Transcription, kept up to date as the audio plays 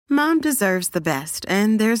Mom deserves the best,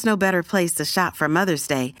 and there's no better place to shop for Mother's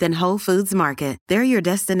Day than Whole Foods Market. They're your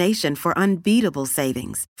destination for unbeatable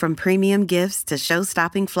savings, from premium gifts to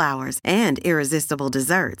show-stopping flowers and irresistible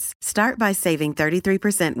desserts. Start by saving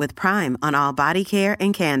 33% with Prime on all body care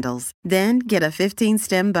and candles. Then get a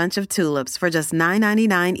 15-stem bunch of tulips for just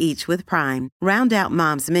 $9.99 each with Prime. Round out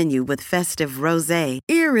Mom's menu with festive rosé,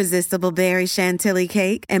 irresistible berry chantilly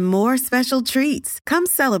cake, and more special treats. Come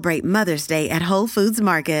celebrate Mother's Day at Whole Foods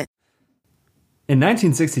Market. In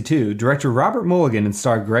 1962, director Robert Mulligan and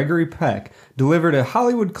star Gregory Peck delivered a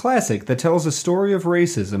Hollywood classic that tells a story of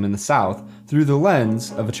racism in the South through the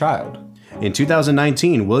lens of a child. In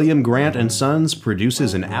 2019, William Grant & Sons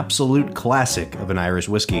produces an absolute classic of an Irish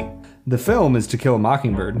whiskey. The film is To Kill a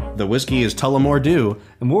Mockingbird. The whiskey is Tullamore Dew.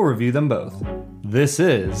 And we'll review them both. This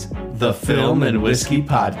is the Film and Whiskey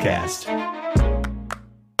Podcast.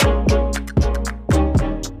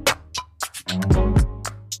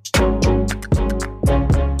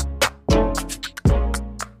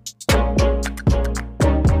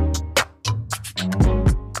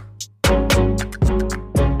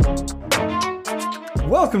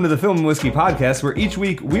 Welcome to the Film and Whiskey Podcast, where each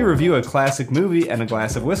week we review a classic movie and a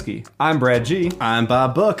glass of whiskey. I'm Brad G. I'm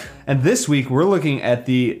Bob Book. And this week we're looking at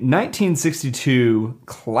the 1962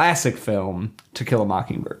 classic film, To Kill a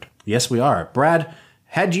Mockingbird. Yes, we are. Brad,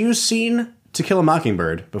 had you seen To Kill a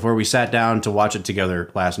Mockingbird before we sat down to watch it together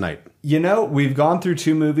last night? You know, we've gone through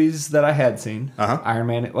two movies that I had seen. Uh-huh. Iron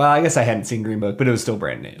Man. Well, I guess I hadn't seen Green Book, but it was still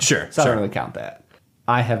brand new. Sure. So I don't really count that.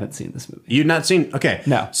 I haven't seen this movie. You've not seen? Okay.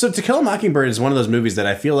 No. So To Kill a Mockingbird is one of those movies that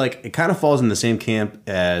I feel like it kind of falls in the same camp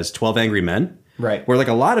as 12 Angry Men. Right. Where like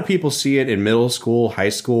a lot of people see it in middle school, high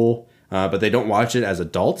school, but they don't watch it as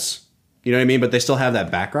adults. You know what I mean? But they still have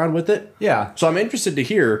that background with it. Yeah. So I'm interested to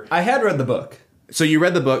hear. I had read the book. So you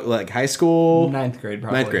read the book like high school? Ninth grade,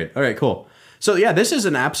 probably. Ninth grade. All right, cool. So yeah, this is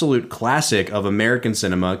an absolute classic of American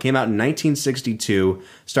cinema. It came out in 1962,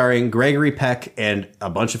 starring Gregory Peck and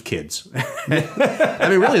a bunch of kids. I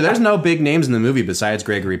mean, really, there's no big names in the movie besides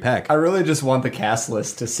Gregory Peck. I really just want the cast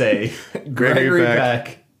list to say Gregory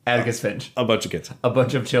Peck, Atticus Finch. A bunch of kids. A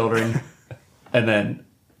bunch of children. And then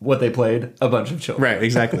what they played, a bunch of children. Right,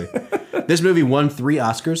 exactly. This movie won 3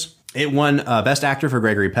 Oscars. It won Best Actor for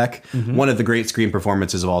Gregory Peck, one of the great screen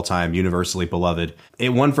performances of all time, universally beloved.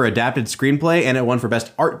 It won for Adapted Screenplay, and it won for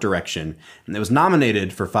Best Art Direction. And it was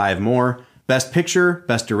nominated for 5 more: Best Picture,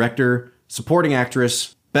 Best Director, Supporting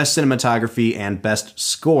Actress, Best Cinematography, and Best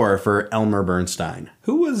Score for Elmer Bernstein.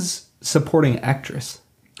 Who was supporting actress?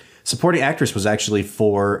 Supporting Actress was actually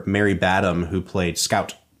for Mary Badham, who played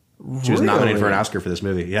Scout. She was nominated for an Oscar for this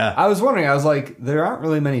movie, yeah. I was wondering, I was like, there aren't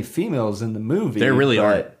really many females in the movie. There really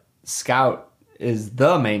aren't. Scout is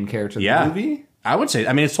the main character of the movie. I would say,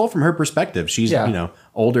 I mean, it's told from her perspective. She's,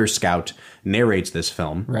 older Scout, narrates this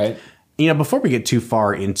film. Right. Before we get too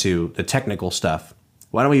far into the technical stuff,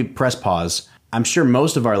 why don't we press pause? I'm sure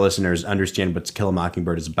most of our listeners understand what To Kill a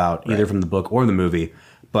Mockingbird is about, either from the book or the movie.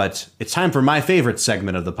 But it's time for my favorite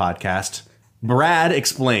segment of the podcast. Brad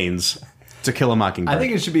Explains To Kill a Mockingbird. I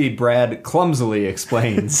think it should be Brad Clumsily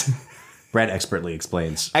Explains. Brad Expertly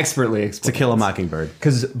Explains. Expertly Explains. To Kill a Mockingbird.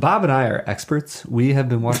 Because Bob and I are experts. We have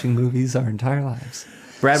been watching movies our entire lives.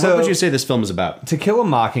 Brad, what would you say this film is about? To Kill a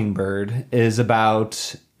Mockingbird is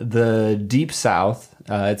about the Deep South.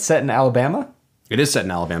 It's set in Alabama. It is set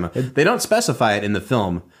in Alabama. They don't specify it in the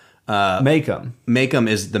film. Macomb. Macomb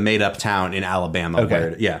is the made-up town in Alabama.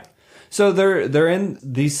 Okay. So they're in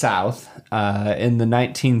the South in the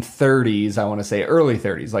 1930s, I want to say, early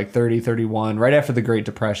 30s, like 30, 31, right after the Great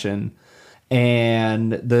Depression.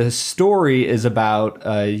 And the story is about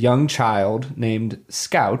a young child named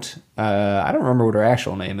Scout. I don't remember what her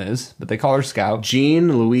actual name is, but they call her Scout.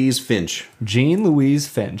 Jean Louise Finch. Jean Louise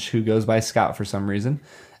Finch, who goes by Scout for some reason.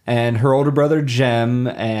 And her older brother, Jem,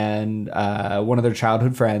 and one of their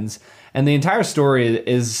childhood friends. And the entire story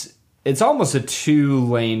it's almost a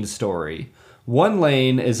 2-lane story. One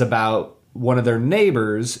lane is about one of their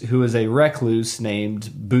neighbors who is a recluse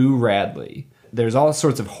named Boo Radley. There's all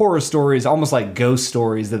sorts of horror stories, almost like ghost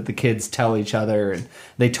stories that the kids tell each other, and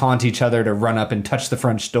they taunt each other to run up and touch the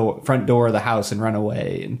front door of the house and run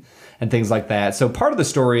away and things like that. So part of the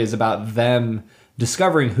story is about them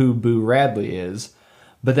discovering who Boo Radley is,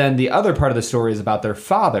 but then the other part of the story is about their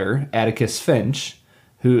father, Atticus Finch,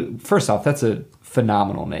 who, first off, that's a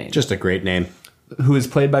phenomenal name. Just a great name. Who is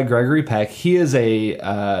played by Gregory Peck. He is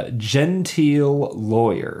a genteel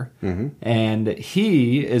lawyer, and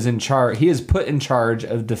he is in charge. He is put in charge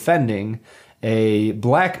of defending a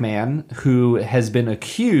black man who has been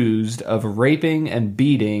accused of raping and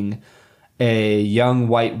beating a young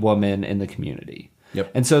white woman in the community.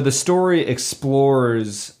 Yep. And so the story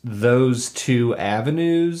explores those two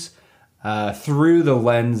avenues through the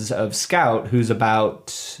lens of Scout, who's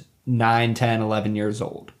about 9, 10, 11 years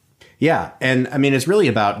old. Yeah, and I mean, it's really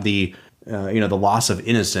about the the loss of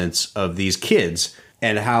innocence of these kids,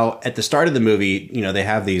 and how at the start of the movie, they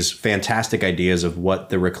have these fantastic ideas of what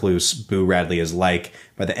the recluse Boo Radley is like.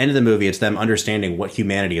 By the end of the movie, it's them understanding what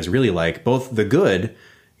humanity is really like. Both the good,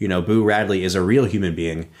 Boo Radley is a real human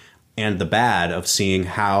being, and the bad of seeing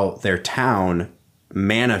how their town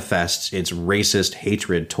manifests its racist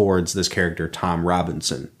hatred towards this character, Tom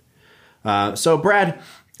Robinson. So, Brad,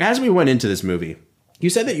 as we went into this movie, you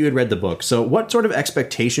said that you had read the book. So what sort of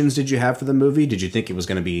expectations did you have for the movie? Did you think it was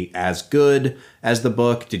going to be as good as the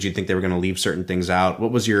book? Did you think they were going to leave certain things out?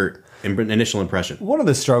 What was your initial impression? One of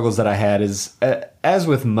the struggles that I had is, as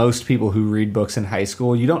with most people who read books in high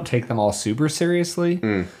school, you don't take them all super seriously.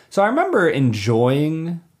 So I remember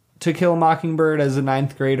enjoying To Kill a Mockingbird as a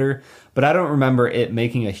 9th grader, but I don't remember it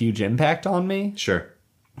making a huge impact on me. Sure.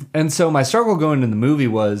 And so my struggle going into the movie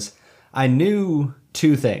was I knew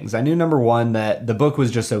two things. I knew, number one, that the book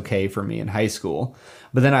was just okay for me in high school.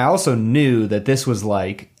 But then I also knew that this was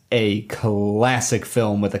like a classic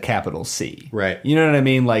film with a capital C. Right. You know what I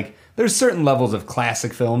mean? Like, there's certain levels of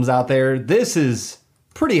classic films out there. This is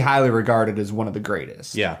pretty highly regarded as one of the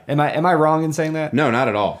greatest. Yeah. Am I wrong in saying that? No, not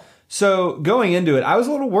at all. So going into it, I was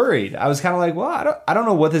a little worried. I was kind of like, well, I don't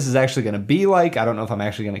know what this is actually going to be like. I don't know if I'm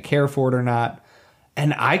actually going to care for it or not.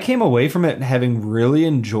 And I came away from it having really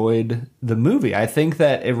enjoyed the movie. I think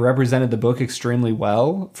that it represented the book extremely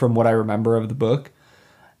well from what I remember of the book,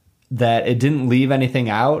 that it didn't leave anything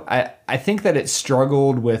out. I think that it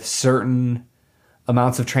struggled with certain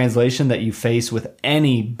amounts of translation that you face with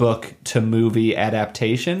any book to movie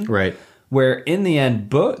adaptation. Right. Where in the end,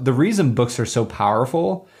 the reason books are so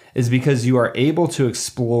powerful is because you are able to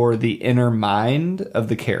explore the inner mind of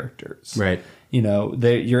the characters. Right.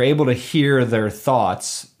 You're able to hear their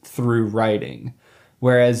thoughts through writing.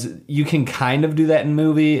 Whereas you can kind of do that in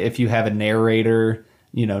movie if you have a narrator,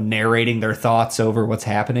 narrating their thoughts over what's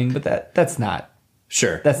happening. But that's not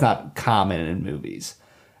common in movies.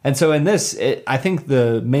 And so in this, I think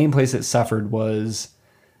the main place it suffered was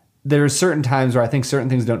there are certain times where I think certain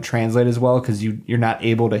things don't translate as well because you're not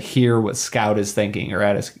able to hear what Scout is thinking or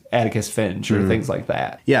Atticus Finch or things like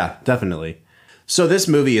that. Yeah, definitely. So this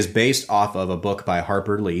movie is based off of a book by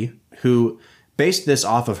Harper Lee, who based this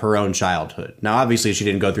off of her own childhood. Now, obviously, she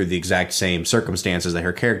didn't go through the exact same circumstances that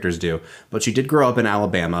her characters do, but she did grow up in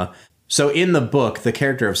Alabama. So in the book, the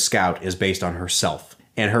character of Scout is based on herself.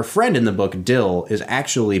 And her friend in the book, Dill, is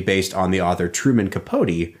actually based on the author Truman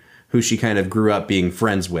Capote, who she kind of grew up being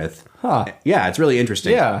friends with. Huh. Yeah, it's really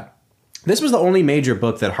interesting. Yeah. This was the only major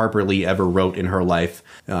book that Harper Lee ever wrote in her life.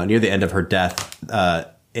 Near the end of her death,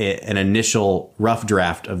 an initial rough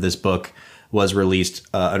draft of this book was released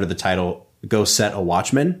under the title Go Set a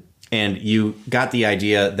Watchman. And you got the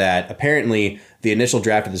idea that apparently the initial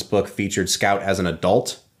draft of this book featured Scout as an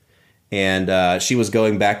adult. And she was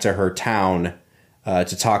going back to her town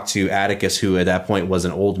to talk to Atticus, who at that point was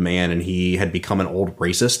an old man and he had become an old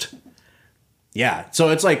racist. Yeah, so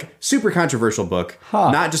it's like super controversial book,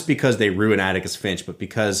 not just because they ruin Atticus Finch, but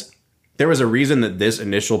because there was a reason that this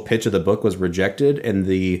initial pitch of the book was rejected, and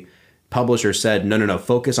the publisher said, no,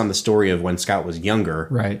 focus on the story of when Scout was younger.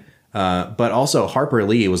 Right. But also Harper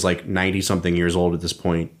Lee was like 90-something years old at this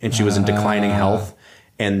point, and she was in declining health,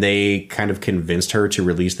 and they kind of convinced her to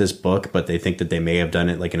release this book, but they think that they may have done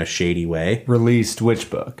it like in a shady way. Released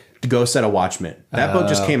which book? To Go Set a Watchman. That book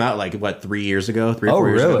just came out like, 3 years ago? 3 or 4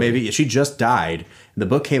 years ago, maybe? She just died. The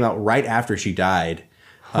book came out right after she died.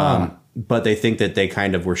 But they think that they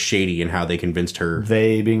kind of were shady in how they convinced her.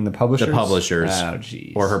 They being the publishers? The publishers. Oh,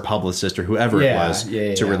 geez. Or her publicist or whoever it was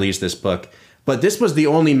to release this book. But this was the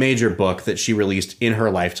only major book that she released in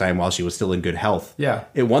her lifetime while she was still in good health. Yeah.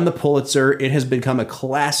 It won the Pulitzer. It has become a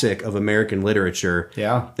classic of American literature.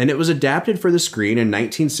 Yeah. And it was adapted for the screen in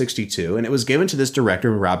 1962, and it was given to this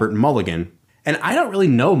director, Robert Mulligan. And I don't really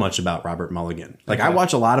know much about Robert Mulligan. Like, I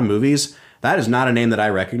watch a lot of movies. That is not a name that I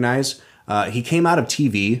recognize. He came out of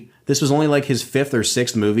TV. This was only like his 5th or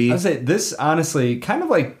 6th movie. I'd say this, honestly, kind of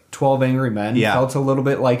like 12 Angry Men, felt a little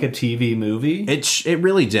bit like a TV movie. It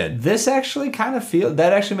really did. This actually kind of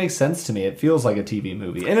that actually makes sense to me. It feels like a TV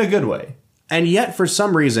movie in a good way. And yet, for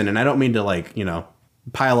some reason, and I don't mean to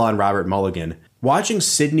pile on Robert Mulligan, watching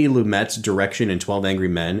Sidney Lumet's direction in 12 Angry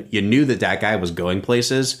Men, you knew that guy was going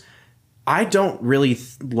places. I don't really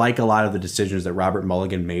like a lot of the decisions that Robert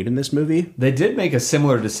Mulligan made in this movie. They did make a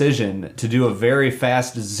similar decision to do a very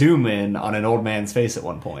fast zoom in on an old man's face at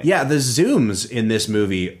one point. Yeah, the zooms in this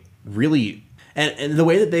movie really... And the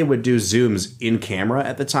way that they would do zooms in camera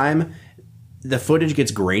at the time, the footage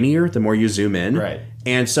gets grainier the more you zoom in. Right.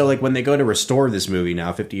 And so like when they go to restore this movie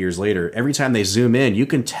now 50 years later, every time they zoom in, you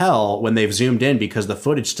can tell when they've zoomed in because the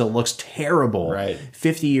footage still looks terrible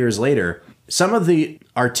 50 years later. Some of the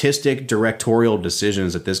artistic directorial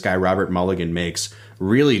decisions that this guy Robert Mulligan makes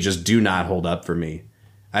really just do not hold up for me.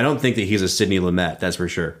 I don't think that he's a Sidney Lumet, that's for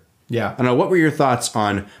sure. Yeah. I don't know, what were your thoughts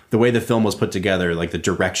on the way the film was put together, like the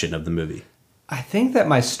direction of the movie? I think that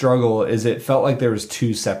my struggle is it felt like there was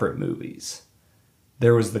two separate movies.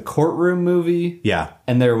 There was the Courtroom movie. Yeah.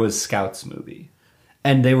 And there was Scouts movie.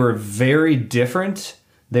 And they were very different.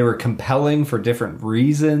 They were compelling for different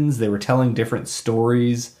reasons. They were telling different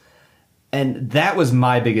stories. And that was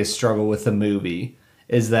my biggest struggle with the movie,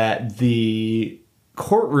 is that the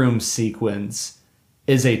courtroom sequence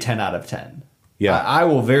is a 10 out of 10. Yeah. I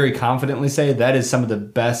will very confidently say that is some of the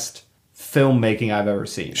best filmmaking I've ever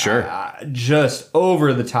seen. Sure. Just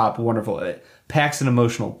over the top wonderful. It packs an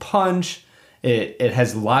emotional punch. It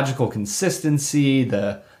has logical consistency.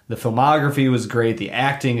 The filmography was great. The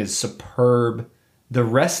acting is superb. The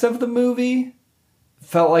rest of the movie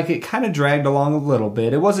felt like it kind of dragged along a little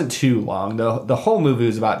bit. It wasn't too long. The whole movie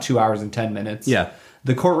was about 2 hours and 10 minutes. Yeah.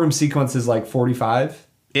 The courtroom sequence is like 45.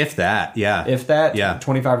 If that, yeah. If that. Yeah.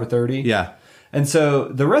 25 or 30. Yeah. And so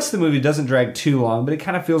the rest of the movie doesn't drag too long, but it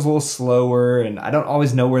kind of feels a little slower, and I don't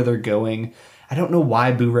always know where they're going. I don't know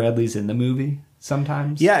why Boo Radley's in the movie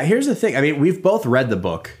sometimes. Yeah, here's the thing. I mean, we've both read the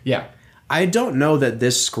book. Yeah. I don't know that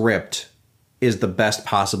this script is the best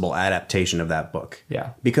possible adaptation of that book.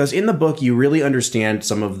 Yeah. Because in the book, you really understand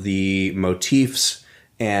some of the motifs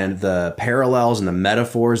and the parallels and the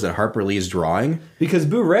metaphors that Harper Lee's drawing. Because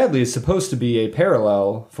Boo Radley is supposed to be a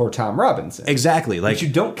parallel for Tom Robinson. Exactly. Like, but you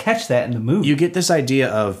don't catch that in the movie. You get this idea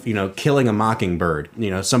of, killing a mockingbird.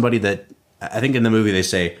 Somebody that, I think in the movie they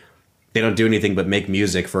say, they don't do anything but make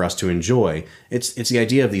music for us to enjoy. It's the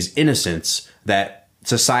idea of these innocents that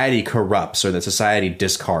society corrupts or that society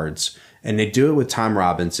discards. And they do it with Tom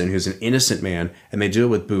Robinson, who's an innocent man, and they do it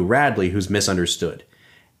with Boo Radley, who's misunderstood.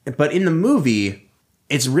 But in the movie,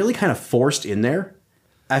 it's really kind of forced in there.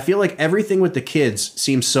 I feel like everything with the kids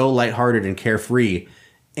seems so lighthearted and carefree.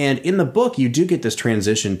 And in the book, you do get this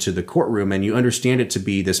transition to the courtroom, and you understand it to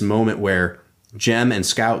be this moment where Jem and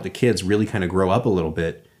Scout, the kids, really kind of grow up a little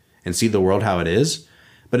bit and see the world how it is.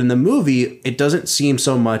 But in the movie, it doesn't seem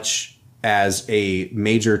so much as a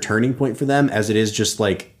major turning point for them as it is just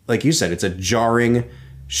like you said, it's a jarring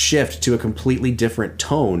shift to a completely different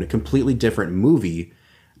tone, a completely different movie.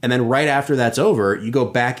 And then right after that's over, you go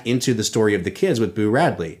back into the story of the kids with Boo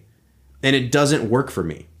Radley. And it doesn't work for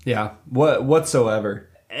me. Yeah, whatsoever.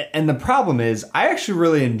 And the problem is, I actually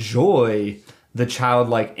really enjoy the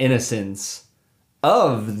childlike innocence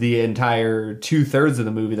of the entire 2/3 of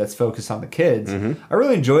the movie that's focused on the kids. Mm-hmm. I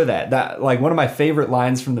really enjoy that. That, like, one of my favorite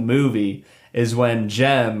lines from the movie is when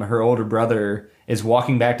Jem, her older brother, is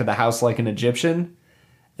walking back to the house like an Egyptian.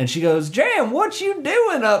 And she goes, "Jem, what you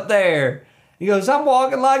doing up there?" He goes, "I'm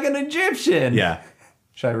walking like an Egyptian." Yeah.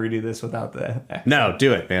 Should I redo this without that? No,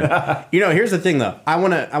 do it, man. Here's the thing, though. I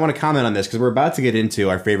want to comment on this because we're about to get into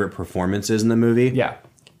our favorite performances in the movie. Yeah.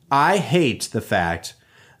 I hate the fact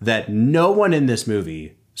that no one in this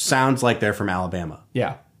movie sounds like they're from Alabama.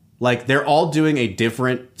 Yeah. Like, they're all doing a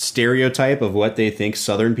different stereotype of what they think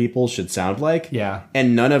Southern people should sound like. Yeah.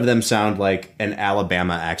 And none of them sound like an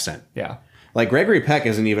Alabama accent. Yeah. Like, Gregory Peck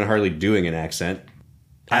isn't even hardly doing an accent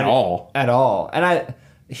at all. At all. And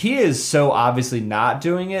he is so obviously not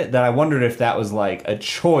doing it that I wondered if that was like a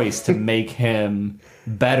choice to make him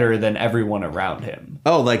better than everyone around him.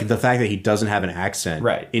 Oh, like the fact that he doesn't have an accent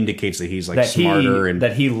indicates that he's like smarter.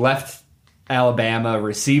 That he left Alabama,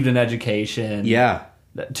 received an education. Yeah.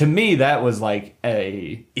 To me, that was like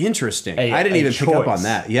interesting. I didn't even pick up on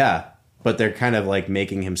that. Yeah. But they're kind of like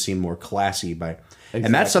making him seem more classy by... Exactly.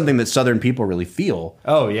 And that's something that Southern people really feel.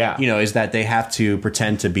 Oh, yeah. Is that they have to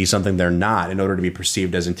pretend to be something they're not in order to be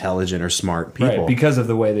perceived as intelligent or smart people. Right, because of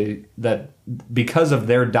the way because of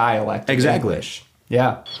their dialect. Exactly. English.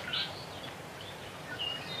 Yeah.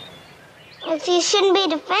 If you shouldn't be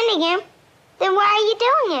defending him, then why are you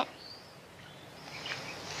doing it?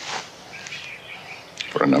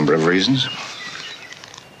 For a number of reasons.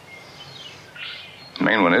 The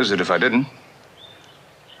main one is that if I didn't,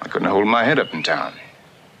 I couldn't hold my head up in town.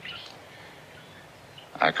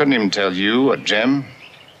 I couldn't even tell you or Jem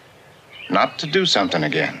not to do something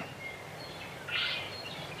again.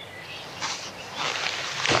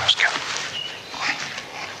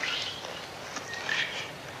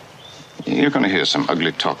 You're going to hear some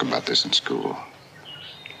ugly talk about this in school.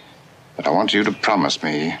 But I want you to promise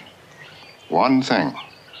me one thing.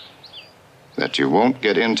 that you won't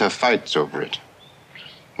get into fights over it,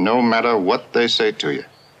 no matter what they say to you.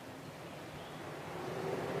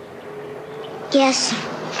 Yes.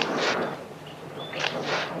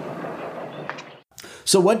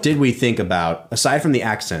 So what did we think about, aside from the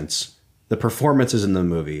accents, the performances in the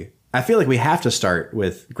movie? I feel like we have to start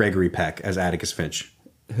with Gregory Peck as Atticus Finch.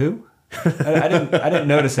 Who? I didn't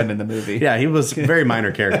notice him in the movie. Yeah, he was a very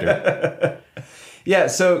minor character. Yeah,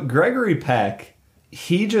 so Gregory Peck,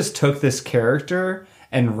 he just took this character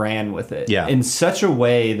and ran with it in such a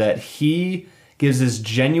way that he gives this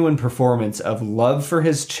genuine performance of love for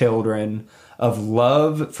his children, of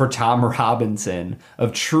love for Tom Robinson,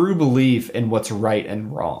 of true belief in what's right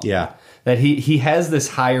and wrong. Yeah. That he has this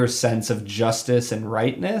higher sense of justice and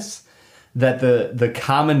rightness that the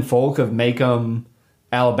common folk of Macomb,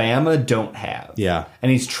 Alabama don't have. Yeah.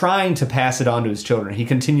 And he's trying to pass it on to his children. He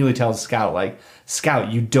continually tells Scout, like,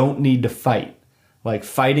 Scout, you don't need to fight. Like,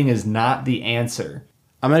 fighting is not the answer.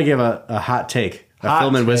 I'm going to give a hot take. A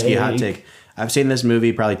film and whiskey hot take. I've seen this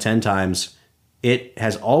movie probably 10 times. It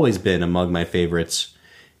has always been among my favorites.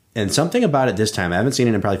 And something about it this time, I haven't seen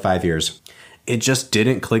it in probably 5 years. It just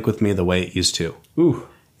didn't click with me the way it used to. Ooh.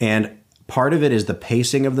 And part of it is the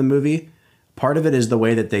pacing of the movie. Part of it is the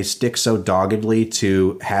way that they stick so doggedly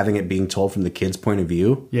to having it being told from the kid's point of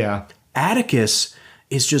view. Yeah. Atticus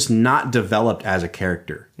is just not developed as a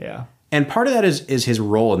character. Yeah. And part of that is his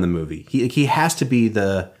role in the movie. He has to be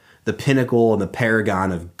the pinnacle and the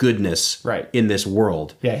paragon of goodness in this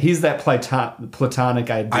world. Yeah, he's that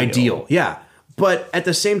platonic ideal. Yeah. But at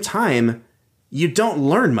the same time, you don't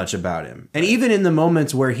learn much about him. And even in the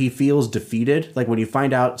moments where he feels defeated, like when you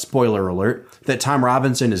find out, spoiler alert, that Tom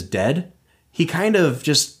Robinson is dead, he kind of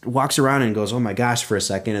just walks around and goes, oh my gosh, for a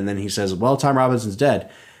second. And then he says, well, Tom Robinson's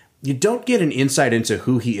dead. You don't get an insight into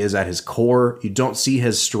who he is at his core. You don't see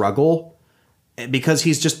his struggle because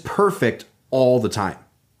he's just perfect all the time.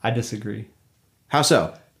 I disagree. How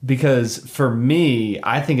so? Because for me,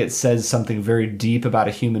 I think it says something very deep about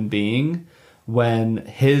a human being when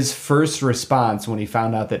his first response when he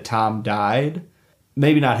found out that Tom died,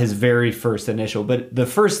 maybe not his very first initial, but the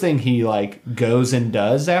first thing he like goes and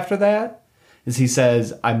does after that is he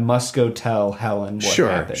says, I must go tell Helen what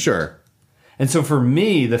happened. Sure. And so for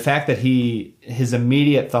me, the fact that his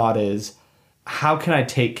immediate thought is, how can I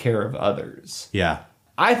take care of others? Yeah.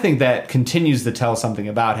 I think that continues to tell something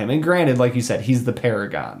about him. And granted, like you said, he's the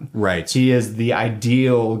paragon. Right. He is the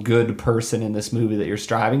ideal good person in this movie that you're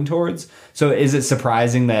striving towards. So is it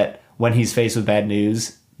surprising that when he's faced with bad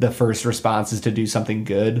news, the first response is to do something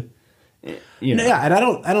good? You know? Yeah, and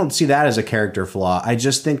I don't see that as a character flaw. I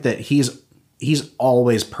just think that he's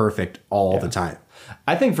always perfect all the time.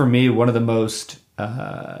 I think for me, one of the most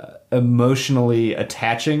emotionally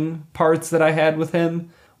attaching parts that I had with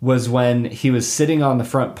him was when he was sitting on the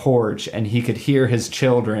front porch and he could hear his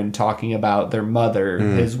children talking about their mother,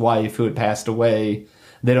 his wife who had passed away.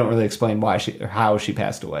 They don't really explain why or how she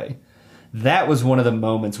passed away. That was one of the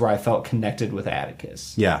moments where I felt connected with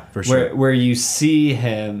Atticus. Yeah, for sure. Where you see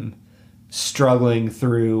him struggling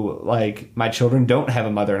through, like, my children don't have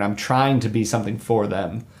a mother and I'm trying to be something for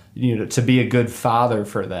them, you know, to be a good father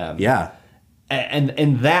for them. Yeah. And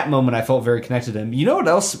in that moment, I felt very connected to him. You know what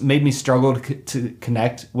else made me struggle to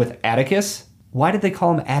connect with Atticus? Why did they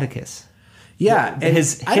call him Atticus? Yeah.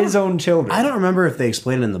 His own children. I don't remember if they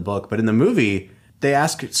explain it in the book, but in the movie, they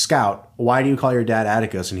ask Scout, why do you call your dad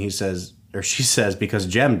Atticus? And he says, or she says, because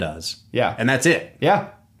Jem does. Yeah. And that's it. Yeah.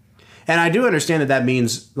 And I do understand that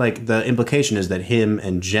means, like, the implication is that him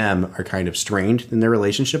and Jem are kind of strained in their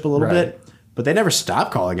relationship a little bit. But they never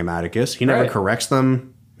stop calling him Atticus. He never corrects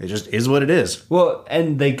them. It just is what it is. Well,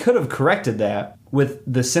 and they could have corrected that with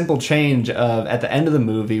the simple change of at the end of the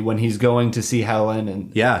movie when he's going to see Helen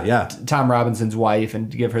and Tom Robinson's wife and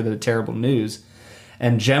give her the terrible news.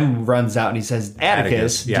 And Jem runs out and he says,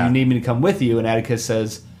 Atticus, do you need me to come with you? And Atticus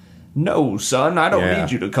says, no, son, I don't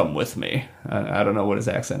need you to come with me. I don't know what his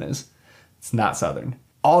accent is. It's not Southern.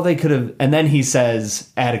 All they could have, and then he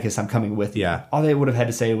says, Atticus, I'm coming with you. Yeah. All they would have had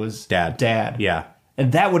to say was, Dad. Yeah.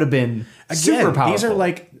 And that would have been super powerful. These are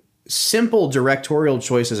like simple directorial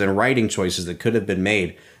choices and writing choices that could have been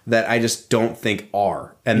made that I just don't think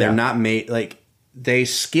are. And they're not made, like, they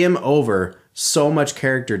skim over so much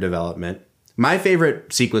character development. My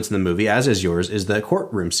favorite sequence in the movie, as is yours, is the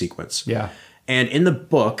courtroom sequence. Yeah. And in the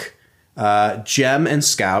book, Jem and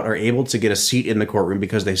Scout are able to get a seat in the courtroom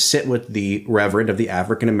because they sit with the reverend of the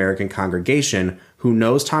African American congregation who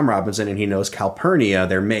knows Tom Robinson and he knows Calpurnia,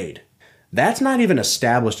 their maid. That's not even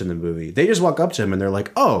established in the movie. They just walk up to him and they're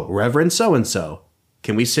like, oh, Reverend so-and-so,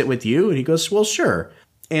 can we sit with you? And he goes, well, sure.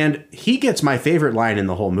 And he gets my favorite line in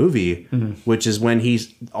the whole movie, which is when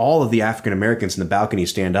all of the African Americans in the balcony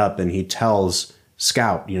stand up and he tells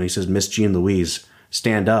Scout, he says, Miss Jean Louise,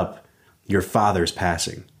 stand up. Your father's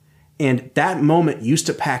passing. And that moment used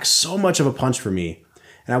to pack so much of a punch for me.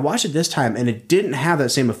 And I watched it this time and it didn't have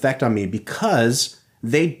that same effect on me because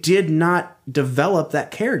they did not develop that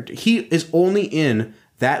character. He is only in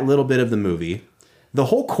that little bit of the movie. The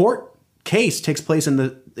whole court case takes place in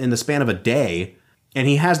the span of a day. And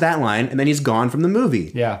he has that line, and then he's gone from the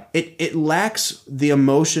movie. Yeah. It lacks the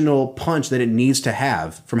emotional punch that it needs to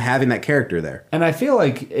have from having that character there. And I feel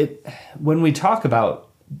like when we talk about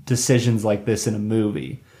decisions like this in a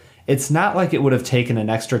movie, it's not like it would have taken an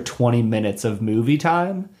extra 20 minutes of movie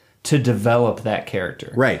time to develop that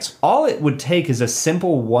character. Right. All it would take is a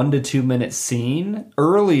simple 1 to 2 minute scene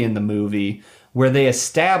early in the movie where they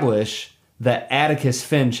establish that Atticus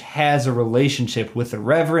Finch has a relationship with the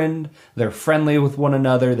Reverend. They're friendly with one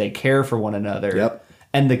another. They care for one another. Yep.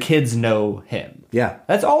 And the kids know him. Yeah.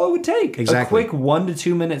 That's all it would take. Exactly. A quick 1 to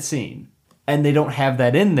 2 minute scene. And they don't have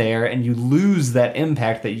that in there, and you lose that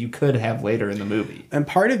impact that you could have later in the movie. And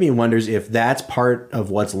part of me wonders if that's part of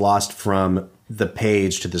what's lost from the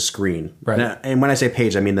page to the screen. Right. And when I say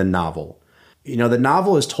page, I mean the novel. The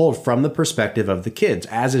novel is told from the perspective of the kids,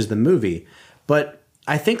 as is the movie. But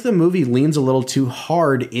I think the movie leans a little too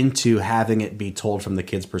hard into having it be told from the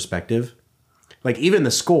kids' perspective. Like, even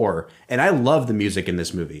the score, and I love the music in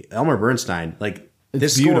this movie. Elmer Bernstein,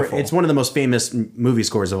 this beautiful. score, it's one of the most famous movie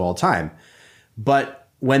scores of all time. But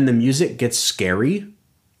when the music gets scary,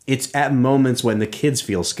 it's at moments when the kids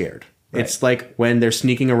feel scared. Right. It's like when they're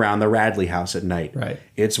sneaking around the Radley house at night. Right.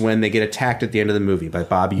 It's when they get attacked at the end of the movie by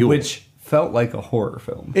Bob Ewell. Which felt like a horror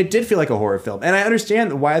film. It did feel like a horror film. And I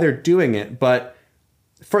understand why they're doing it, but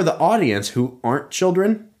for the audience who aren't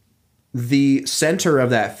children, the center of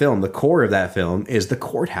that film, the core of that film, is the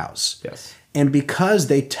courthouse. Yes. And because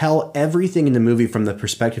they tell everything in the movie from the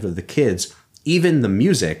perspective of the kids, even the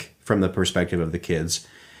music from the perspective of the kids,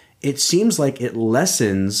 it seems like it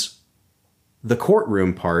lessens the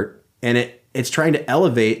courtroom part, and it's trying to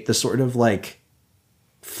elevate the sort of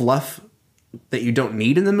fluff that you don't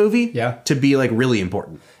need in the movie to be really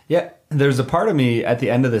important. Yeah. There's a part of me at the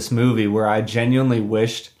end of this movie where I genuinely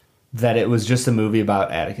wished that it was just a movie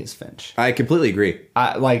about Atticus Finch. I completely agree.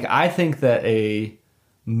 I think that a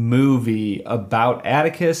movie about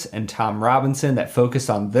Atticus and Tom Robinson that focused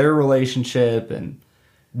on their relationship and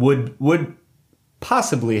would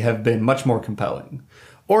possibly have been much more compelling.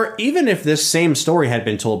 Or even if this same story had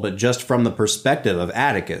been told, but just from the perspective of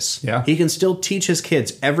Atticus, he can still teach his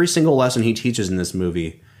kids every single lesson he teaches in this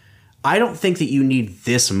movie. I don't think that you need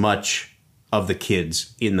this much of the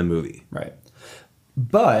kids in the movie. Right.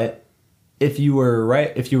 But if you were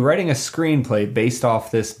writing a screenplay based off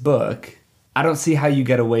this book, I don't see how you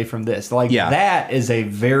get away from this. That is a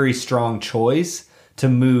very strong choice to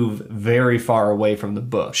move very far away from the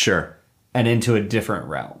book. Sure. And into a different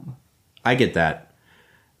realm. I get that.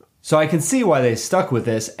 So I can see why they stuck with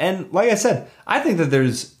this. And like I said, I think that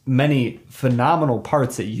there's many phenomenal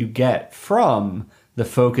parts that you get from the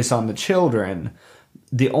focus on the children.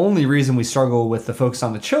 The only reason we struggle with the focus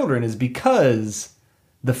on the children is because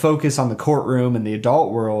the focus on the courtroom and the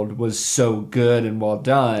adult world was so good and well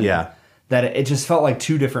done. Yeah. That it just felt like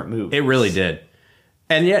two different movies. It really did.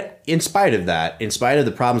 And yet, in spite of that, in spite of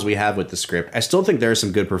the problems we have with the script, I still think there are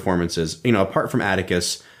some good performances. Apart from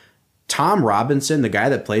Atticus, Tom Robinson, the guy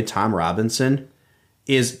that played Tom Robinson,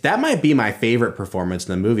 that might be my favorite performance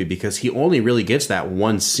in the movie because he only really gets that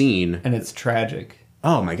one scene. And it's tragic.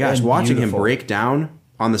 Oh my gosh, and watching beautiful. him break down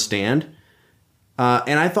on the stand.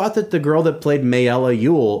 And I thought that the girl that played Mayella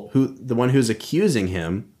Ewell, the one who's accusing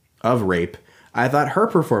him of rape, I thought her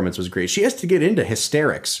performance was great. She has to get into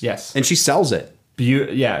hysterics. Yes. And she sells it.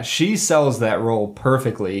 She sells that role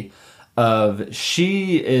perfectly.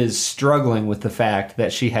 She is struggling with the fact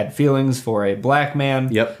that she had feelings for a black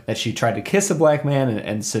man. Yep. That she tried to kiss a black man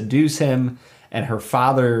and seduce him. And her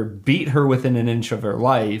father beat her within an inch of her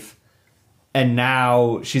life. And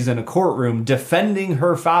now she's in a courtroom defending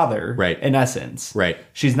her father. Right. In essence. Right.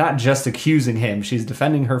 She's not just accusing him. She's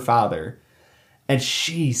defending her father. And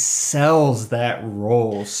she sells that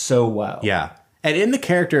role so well. Yeah. And in the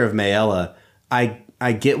character of Mayella,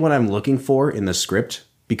 I get what I'm looking for in the script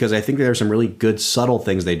because I think there are some really good subtle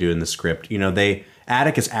things they do in the script.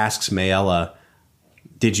 Atticus asks Mayella,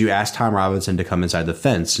 did you ask Tom Robinson to come inside the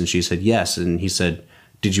fence? And she said, yes. And he said,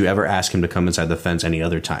 did you ever ask him to come inside the fence any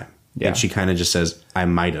other time? Yeah. And she kind of just says, I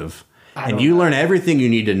might have. And you learn everything you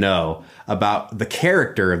need to know about the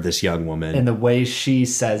character of this young woman. And the way she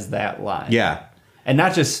says that line. Yeah. And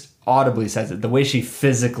not just audibly says it, the way she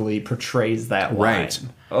physically portrays that line. Right.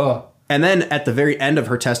 Oh. And then at the very end of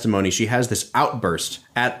her testimony, she has this outburst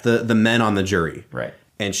at the men on the jury. Right.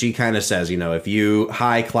 And she kind of says, if you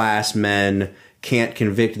high-class men can't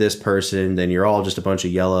convict this person, then you're all just a bunch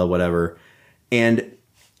of yellow, whatever. And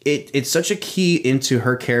it's such a key into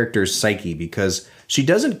her character's psyche because she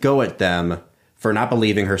doesn't go at them for not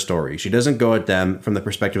believing her story. She doesn't go at them from the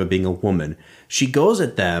perspective of being a woman. She goes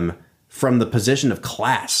at them from the position of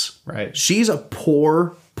class. Right. She's a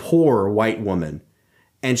poor, poor white woman.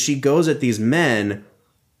 And she goes at these men,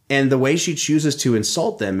 and the way she chooses to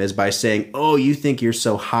insult them is by saying, oh, you think you're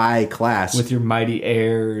so high class. With your mighty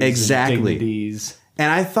airs Exactly. and dignities.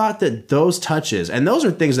 And I thought that those touches, and those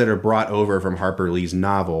are things that are brought over from Harper Lee's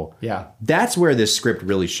novel. Yeah. That's where this script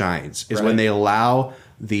really shines, is Right. when they allow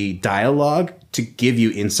the dialogue to give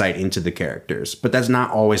you insight into the characters. But that's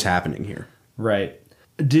not always happening here. Right.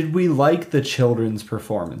 Did we like the children's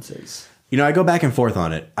performances? I go back and forth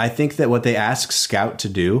on it. I think that what they ask Scout to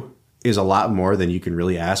do is a lot more than you can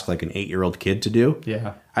really ask like an 8-year-old kid to do.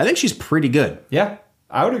 Yeah. I think she's pretty good. Yeah.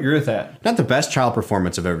 I would agree with that. Not the best child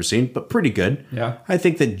performance I've ever seen, but pretty good. Yeah. I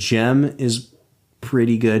think that Jem is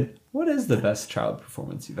pretty good. What is the best child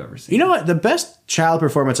performance you've ever seen? You know what? The best child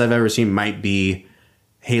performance I've ever seen might be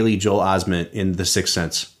Haley Joel Osment in The Sixth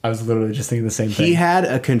Sense. I was literally just thinking the same thing. He had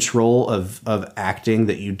a control of acting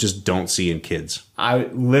that you just don't see in kids. I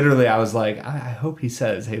was like, I hope he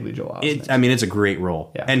says Haley Joel Osment. It's a great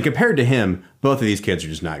role. Yeah. And compared to him, both of these kids are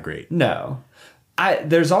just not great. No.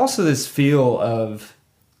 There's also this feel of,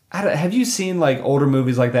 have you seen like older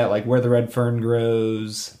movies like that, like Where the Red Fern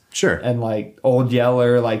Grows? Sure. And like Old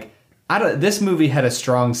Yeller, like this movie had a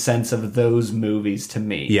strong sense of those movies to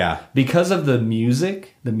me. Yeah. Because of the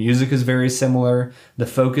music is very similar. The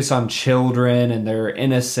focus on children and their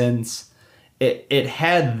innocence, it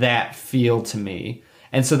had that feel to me.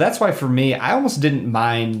 And so that's why for me, I almost didn't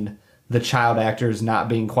mind the child actors not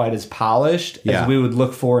being quite as polished as we would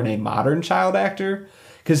look for in a modern child actor.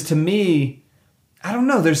 Because to me, I don't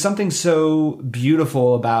know, there's something so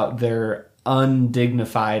beautiful about their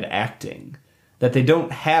undignified acting. That they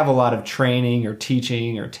don't have a lot of training or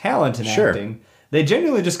teaching or talent in acting. They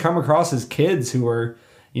genuinely just come across as kids who are,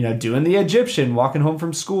 doing the Egyptian, walking home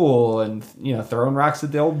from school and, throwing rocks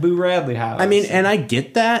at the old Boo Radley house. I mean, and I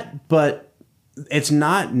get that, but it's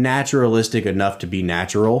not naturalistic enough to be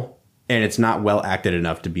natural, and it's not well acted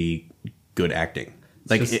enough to be good acting.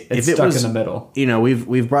 Like it's if stuck it was in the middle.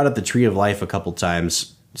 We've brought up The Tree of Life a couple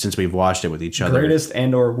times since we've watched it with each other. Greatest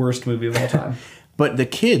and or worst movie of all time. But the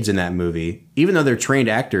kids in that movie, even though they're trained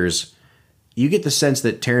actors, you get the sense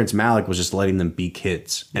that Terrence Malick was just letting them be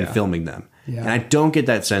kids and filming them. Yeah. And I don't get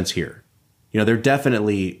that sense here. They're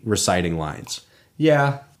definitely reciting lines.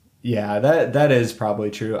 Yeah, that is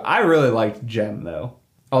probably true. I really liked Jem, though.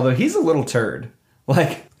 Although he's a little turd.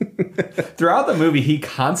 Like, throughout the movie, he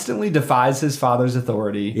constantly defies his father's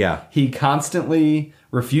authority. Yeah. He constantly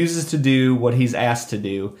refuses to do what he's asked to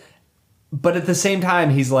do. But at the same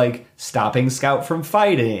time, he's like stopping Scout from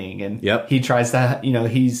fighting. And he tries to,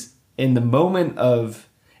 he's in the moment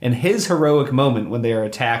in his heroic moment when they are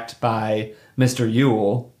attacked by Mr.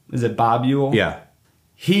 Ewell. Is it Bob Ewell? Yeah.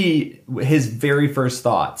 His very first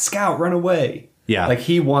thought, Scout, run away. Yeah. Like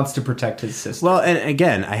he wants to protect his sister. Well, and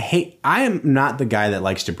again, I am not the guy that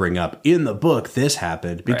likes to bring up in the book this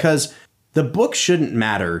happened because the book shouldn't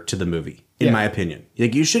matter to the movie. In my opinion.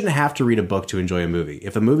 Like, you shouldn't have to read a book to enjoy a movie.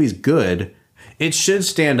 If a movie's good, it should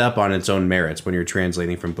stand up on its own merits when you're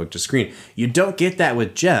translating from book to screen. You don't get that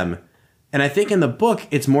with Jem. And I think in the book,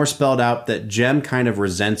 it's more spelled out that Jem kind of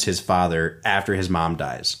resents his father after his mom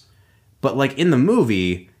dies. But like in the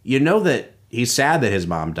movie, that he's sad that his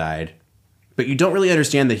mom died, but you don't really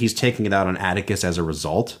understand that he's taking it out on Atticus as a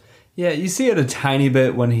result. Yeah, you see it a tiny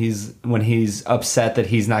bit when he's upset that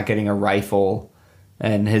he's not getting a rifle.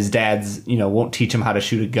 And his dad's, won't teach him how to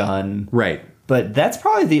shoot a gun. Right. But that's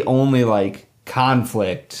probably the only,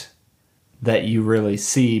 conflict that you really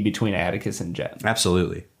see between Atticus and Jem.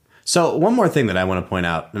 Absolutely. So one more thing that I want to point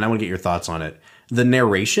out, and I want to get your thoughts on it. The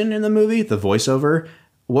narration in the movie, the voiceover,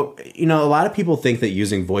 a lot of people think that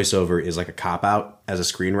using voiceover is like a cop-out as a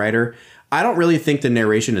screenwriter. I don't really think the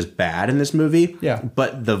narration is bad in this movie. Yeah.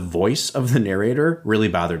 But the voice of the narrator really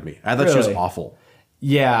bothered me. I thought she was awful.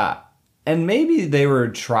 Yeah. And maybe they were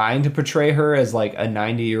trying to portray her as like a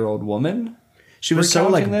 90-year-old woman. She was so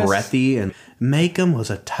breathy, and Macomb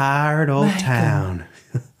was a tired old town.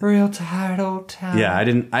 Real tired old town. Yeah, I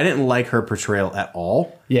didn't like her portrayal at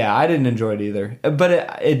all. Yeah, I didn't enjoy it either.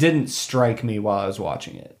 But it didn't strike me while I was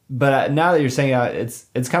watching it. But now that you're saying it's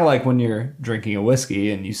kind of like when you're drinking a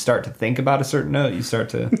whiskey and you start to think about a certain note, you start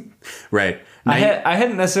to Right. Now, I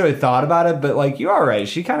hadn't necessarily thought about it, but like, you are right.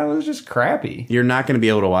 She kind of was just crappy. you're not going to be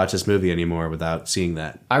able to watch this movie anymore without seeing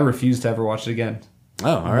that. I refuse to ever watch it again.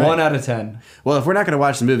 Oh, all right. 1 out of 10. Well, if we're not going to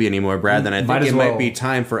watch the movie anymore, Brad, then I Might think as it well might be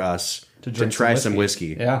time for us to drink try some some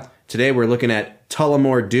whiskey. Yeah. Today we're looking at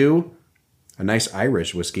Tullamore Dew, a nice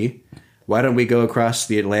Irish whiskey. Why don't we go across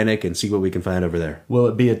the Atlantic and see what we can find over there? Will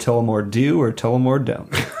it be a Tullamore Do or Tullamore Don't?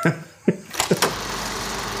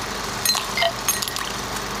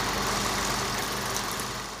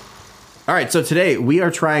 All right, so today we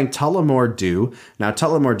are trying Tullamore Dew. Now,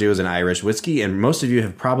 Tullamore Dew is an Irish whiskey, and most of you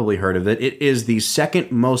have probably heard of it. It is the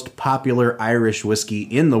second most popular Irish whiskey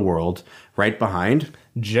in the world, right behind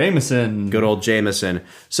Jameson. good old Jameson.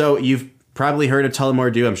 So you've probably heard of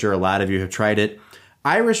Tullamore Dew. I'm sure a lot of you have tried it.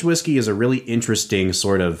 Irish whiskey is a really interesting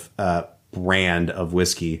sort of brand of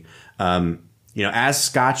whiskey. As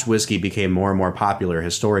Scotch whiskey became more and more popular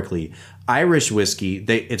historically, Irish whiskey,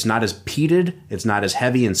 it's not as peated, it's not as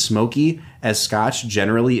heavy and smoky as Scotch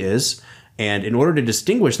generally is. And in order to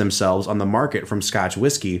distinguish themselves on the market from Scotch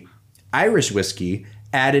whiskey, Irish whiskey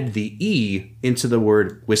added the E into the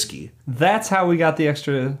word whiskey. That's how we got the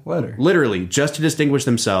extra letter. Literally, just to distinguish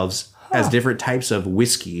themselves as different types of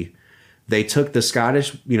whiskey. They took the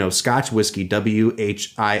Scotch whiskey,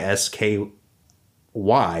 WHISKY,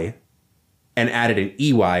 and added an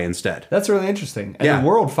EY instead. That's really interesting. And Yeah. the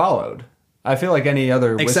world followed. I feel like any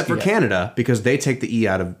other Except for whiskey- Canada, because they take the E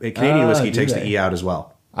out of... Canadian whiskey do takes they? the E out as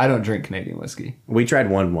well. I don't drink Canadian whiskey. We tried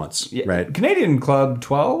one once, right? Canadian Club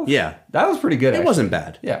 12? Yeah. That was pretty good. It wasn't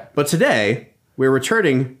bad. Yeah. But today, we're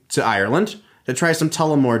returning to Ireland to try some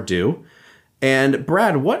Tullamore Dew. And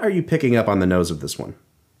Brad, what are you picking up on the nose of this one?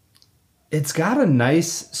 It's got a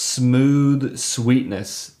nice, smooth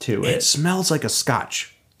sweetness to It it. smells like a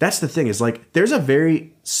Scotch. That's the thing, is like there's a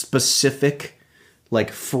very specific, like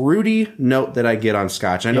fruity note that I get on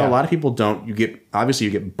Scotch. I know Yeah. a lot of people don't. You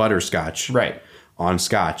get butterscotch Right. on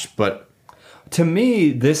Scotch, but To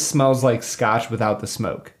me, this smells like Scotch without the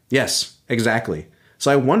smoke. yes, exactly. So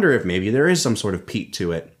I wonder if maybe there is some sort of peat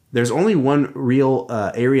to it. There's only one real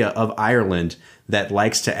area of Ireland that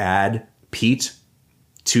likes to add peat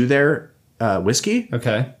to their whiskey,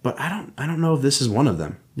 Okay. but I don't know if this is one of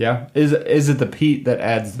them. Yeah. Is it the peat that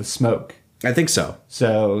adds the smoke? I think so.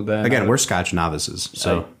 So then Again, we're Scotch novices,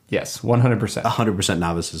 so yes, 100%. 100%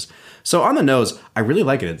 novices. So on the nose, I really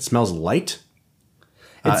like it. It smells light.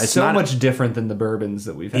 It's so not- much different than the bourbons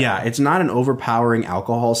that we've had. Yeah, it's not an overpowering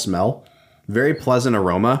alcohol smell. Very pleasant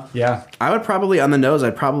aroma. Yeah. I would probably, on the nose,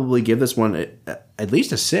 I'd probably give this one at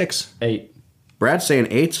least a 6. 8. Brad's saying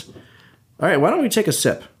 8. All right, why don't we take a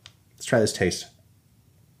sip? Let's try this taste.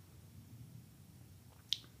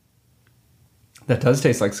 That does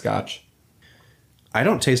taste like Scotch. I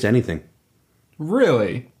don't taste anything.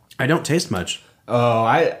 Really? I don't taste much. Oh,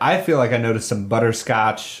 I feel like I noticed some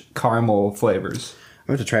butterscotch caramel flavors. I'm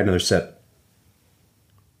going to try another sip.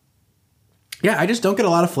 Yeah, I just don't get a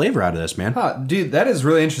lot of flavor out of this, man. Huh, dude, that is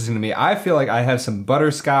really interesting to me. I feel like I have some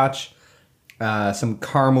butterscotch, some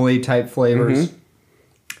caramely type flavors.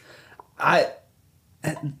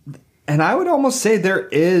 And I would almost say there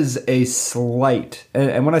is a slight,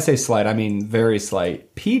 and when I say slight, I mean very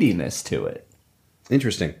slight, peatiness to it.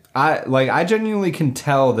 Interesting. I genuinely can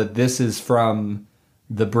tell that this is from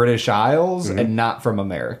the British Isles and not from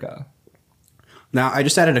America. Now, I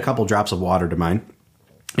just added a couple drops of water to mine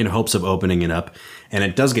in hopes of opening it up, and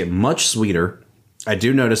it does get much sweeter. I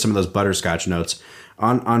do notice some of those butterscotch notes.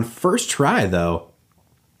 On first try, though,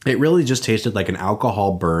 it really just tasted like an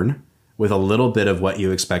alcohol burn with a little bit of what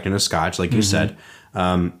you expect in a Scotch, like you said.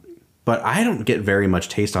 But I don't get very much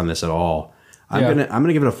taste on this at all. I'm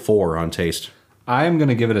gonna give it a 4 on taste. I am going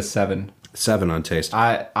to give it a 7. 7 on taste.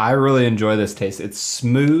 I really enjoy this taste. It's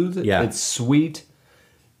smooth. Yeah. It's sweet.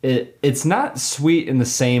 It's not sweet in the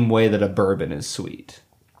same way that a bourbon is sweet.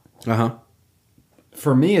 Uh-huh.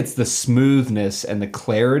 For me, it's the smoothness and the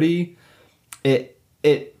clarity.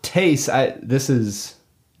 It tastes. This is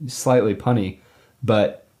slightly punny,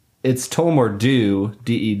 but it's Tullamore Dew,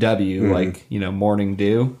 DEW, like morning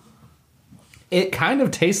dew. It kind of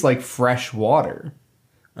tastes like fresh water.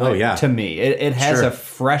 Oh, yeah. To me, it has Sure. a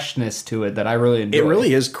freshness to it that I really enjoy. It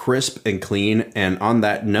really is crisp and clean, and on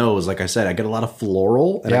that nose, like I said, I get a lot of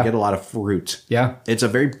floral and I Yeah. get a lot of fruit. Yeah. It's a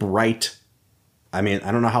very bright, I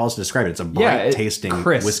don't know how else to describe it. It's a bright tasting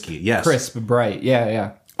crisp, whiskey. Yes. crisp, bright.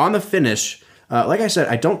 Yeah. On the finish, like I said,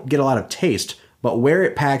 I don't get a lot of taste, but where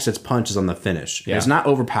it packs its punch is on the finish. Yeah. It's not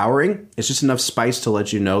overpowering. It's just enough spice to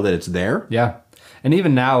let you know that it's there. Yeah. And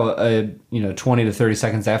even now, 20 to 30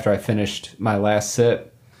 seconds after I finished my last sip,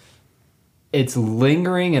 it's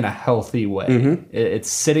lingering in a healthy way. It's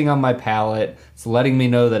sitting on my palate. It's letting me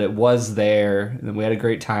know that it was there, and we had a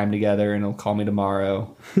great time together, and it'll call me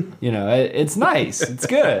tomorrow. It's nice. It's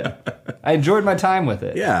good. I enjoyed my time with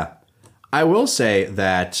it. Yeah. I will say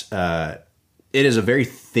that it is a very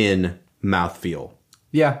thin mouthfeel.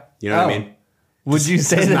 Yeah. You know what I mean? Would you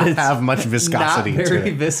say does that not it's have much viscosity not to very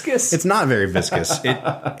it. viscous? It's not very viscous.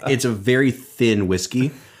 It's a very thin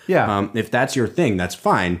whiskey. Yeah. If that's your thing, that's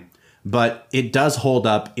fine. But it does hold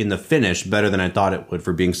up in the finish better than I thought it would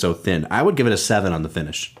for being so thin. I would give it a 7 on the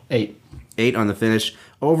finish. 8. 8 on the finish.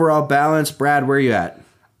 Overall balance, Brad, where are you at?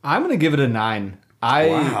 I'm going to give it a 9.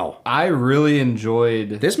 Wow. I really enjoyed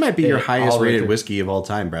This might be your it highest all the way rated through. whiskey of all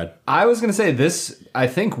time, Brad. I was going to say this, I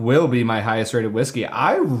think, will be my highest rated whiskey.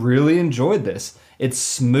 I really enjoyed this. It's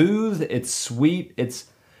smooth, it's sweet,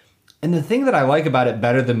 and the thing that I like about it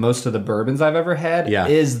better than most of the bourbons I've ever had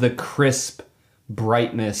is the crisp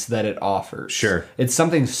brightness that it offers. Sure. It's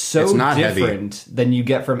something so It's not different than you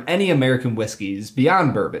get from any American whiskeys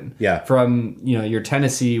beyond bourbon. Yeah. From, your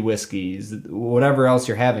Tennessee whiskeys, whatever else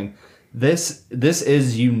you're having. This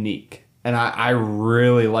is unique. And I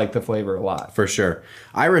really like the flavor a lot. For sure.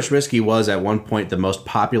 Irish whiskey was at one point the most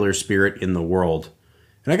popular spirit in the world.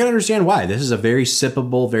 And I can understand why. This is a very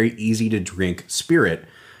sippable, very easy to drink spirit.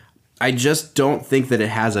 I just don't think that it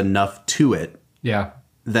has enough to it Yeah.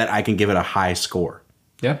 that I can give it a high score.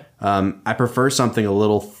 Yeah. I prefer something a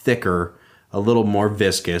little thicker, a little more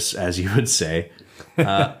viscous, as you would say.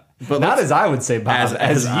 But Not as I would say, Bob.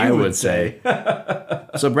 As you I would say.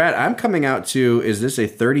 So, Brad, I'm coming out to, is this a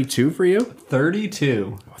 32 for you?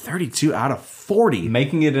 32. 32 out of 40.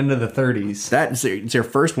 Making it into the 30s. That's it's your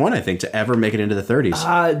first one, I think, to ever make it into the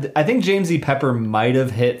 30s. I think James E. Pepper might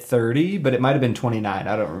have hit 30, but it might have been 29.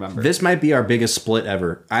 I don't remember. This might be our biggest split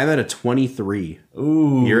ever. I'm at a 23.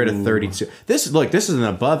 Ooh. You're at a 32. This is an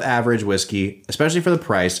above average whiskey, especially for the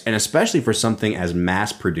price, and especially for something as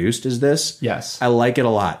mass produced as this. Yes. I like it a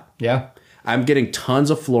lot. Yeah. I'm getting tons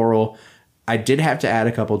of floral. I did have to add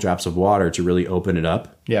a couple drops of water to really open it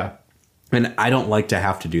up. Yeah. And I don't like to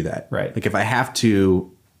have to do that. Right. Like if I have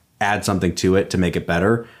to add something to it to make it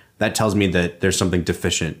better, that tells me that there's something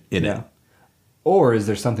deficient in it. Or is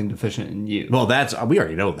there something deficient in you? Well, we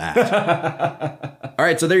already know that. All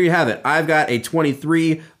right, so there you have it. I've got a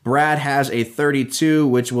 23. Brad has a 32,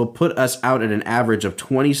 which will put us out at an average of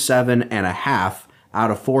 27.5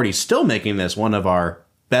 out of 40. Still making this one of our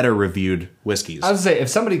better reviewed whiskeys. I was going to say, if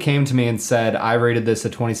somebody came to me and said, I rated this a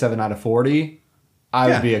 27 out of 40, I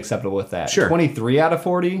would be acceptable with that. Sure. 23 out of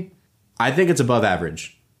 40? I think it's above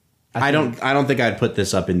average. I don't think I'd put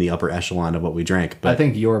this up in the upper echelon of what we drank. But I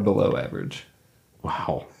think you're below average.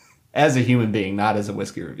 wow. As a human being, not as a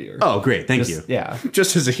whiskey reviewer. Oh, great. Thank you. Yeah.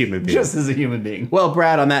 Just as a human being. Just as a human being. Well,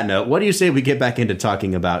 Brad, on that note, what do you say we get back into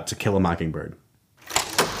talking about To Kill a Mockingbird?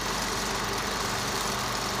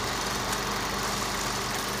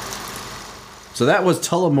 So that was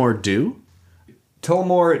Tullamore Dew.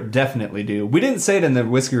 Tullamore definitely do. We didn't say it in the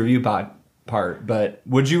whiskey review part, but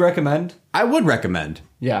would you recommend? I would recommend.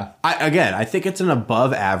 Yeah. I think it's an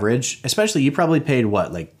above average, especially you probably paid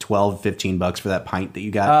what, like $12-15 for that pint that you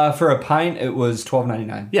got? For a pint, it was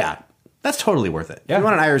 $12.99. Yeah, that's totally worth it. Yeah. If you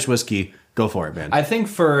want an Irish whiskey, go for it, man. I think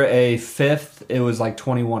for a fifth, it was like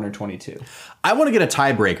 21 or 22. I want to get a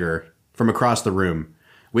tiebreaker from across the room.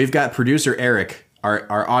 We've got producer Eric,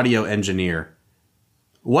 our audio engineer.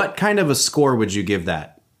 What kind of a score would you give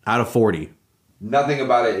that out of 40? Nothing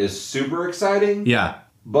about it is super exciting. Yeah.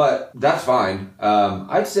 But that's fine.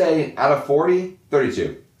 I'd say out of 40,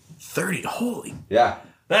 32. 30. Holy. Yeah.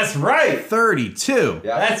 That's right. 32.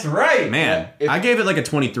 Yeah. That's right. Man, I gave it like a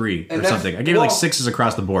 23 or that's- something. I gave it like well- 6s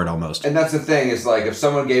across the board almost. And that's the thing, is like if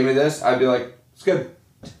someone gave me this, I'd be like, it's good.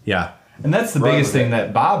 Yeah. And that's the Right biggest with thing it.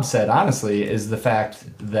 that Bob said, honestly, is the fact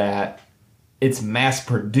that it's mass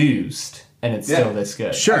produced and it's still this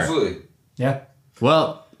good. Sure. Absolutely. Yeah.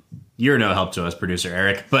 Well, you're no help to us, producer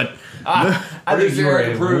Eric. But I think you were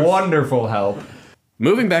Eric a approves. wonderful help.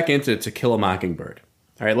 moving back into To Kill a Mockingbird.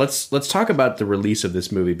 All right, let's talk about the release of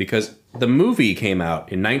this movie, because the movie came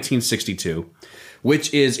out in 1962,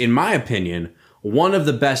 which is, in my opinion, one of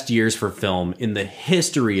the best years for film in the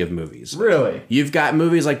history of movies. Really? You've got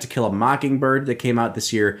movies like To Kill a Mockingbird that came out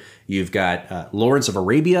this year. You've got Lawrence of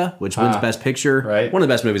Arabia, which wins Best Picture. Right. One of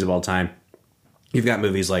the best movies of all time. You've got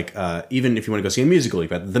movies like, even if you want to go see a musical, you've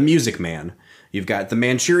got The Music Man. You've got The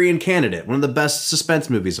Manchurian Candidate, one of the best suspense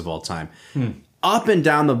movies of all time. Up and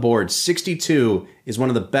down the board, 62 is one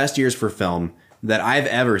of the best years for film that I've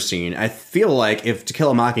ever seen. I feel like if To Kill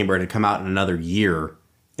a Mockingbird had come out in another year,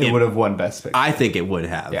 It would have won Best Picture. I think it would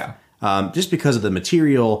have. Yeah. Just because of the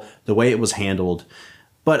material, the way it was handled.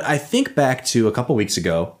 But I think back to a couple weeks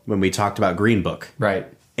ago when we talked about Green Book. Right.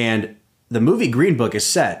 And the movie Green Book is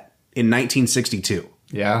set in 1962.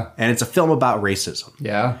 Yeah. And it's a film about racism.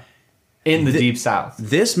 Yeah. In the Deep South.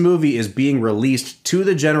 This movie is being released to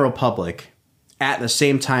the general public at the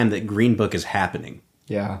same time that Green Book is happening.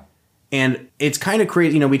 Yeah. And it's kind of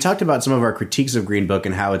crazy. You know, we talked about some of our critiques of Green Book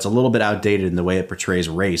and how it's a little bit outdated in the way it portrays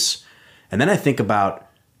race. And then I think about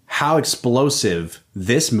how explosive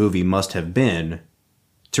this movie must have been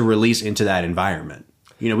to release into that environment.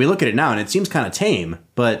 You know, we look at it now and it seems kind of tame,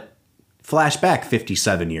 but flashback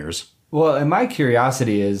 57 years. Well, and my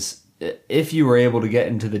curiosity is if you were able to get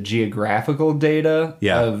into the geographical data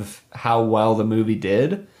of how well the movie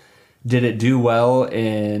did it do well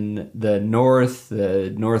in the north,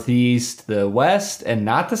 the northeast, the west, and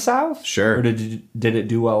not the south? Sure. Or did it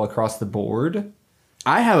do well across the board?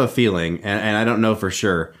 I have a feeling, and I don't know for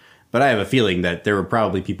sure, but I have a feeling that there were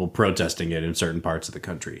probably people protesting it in certain parts of the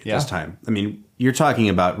country at this time. I mean, you're talking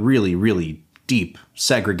about really, really deep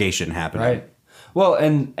segregation happening. Right. Well,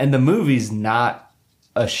 and the movie's not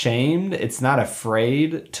ashamed. It's not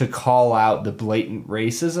afraid to call out the blatant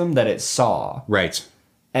racism that it saw. Right.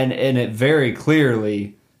 And it very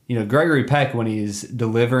clearly, you know, Gregory Peck, when he's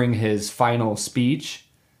delivering his final speech,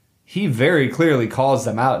 he very clearly calls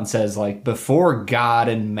them out and says, like, before God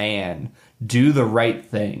and man, do the right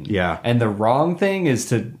thing. Yeah. And the wrong thing is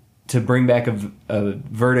to bring back a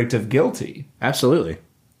verdict of guilty. Absolutely.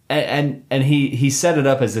 And he set it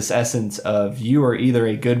up as this essence of you are either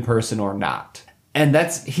a good person or not. And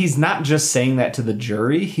he's not just saying that to the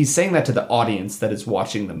jury, he's saying that to the audience that is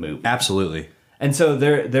watching the movie. Absolutely. And so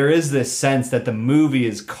there is this sense that the movie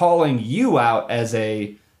is calling you out as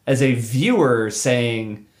a viewer,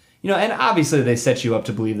 saying, you know, and obviously they set you up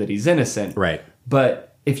to believe that he's innocent. Right.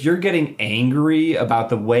 But if you're getting angry about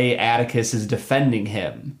the way Atticus is defending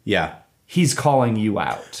him, he's calling you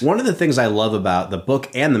out. One of the things I love about the book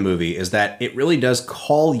and the movie is that it really does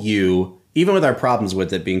call you, even with our problems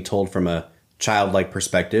with it being told from a childlike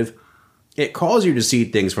perspective, it calls you to see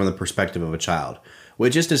things from the perspective of a child.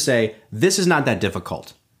 Which is to say, this is not that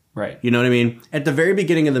difficult. Right. You know what I mean? At the very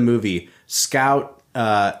beginning of the movie, Scout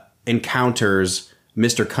encounters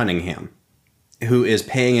Mr. Cunningham, who is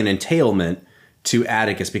paying an entailment to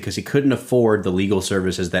Atticus because he couldn't afford the legal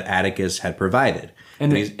services that Atticus had provided.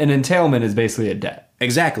 And an entailment is basically a debt.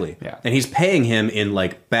 Exactly. Yeah. And he's paying him in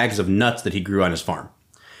like bags of nuts that he grew on his farm.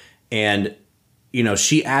 And, you know,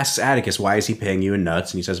 she asks Atticus, why is he paying you in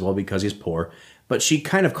nuts? And he says, well, because he's poor. But she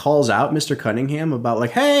kind of calls out Mr. Cunningham about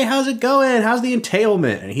like, hey, how's it going? How's the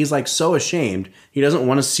entailment? And he's like so ashamed. He doesn't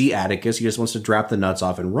want to see Atticus. He just wants to drop the nuts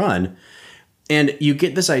off and run. And you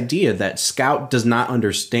get this idea that Scout does not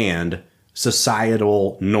understand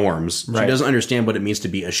societal norms. Right. She doesn't understand what it means to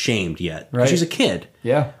be ashamed yet. Right. She's a kid.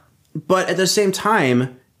 Yeah. But at the same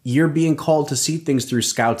time, you're being called to see things through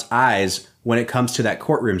Scout's eyes when it comes to that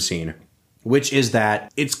courtroom scene, which is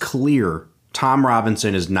that it's clear Tom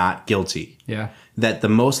Robinson is not guilty. Yeah. That the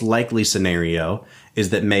most likely scenario is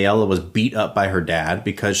that Mayella was beat up by her dad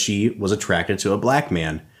because she was attracted to a black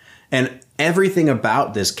man. And everything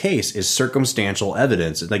about this case is circumstantial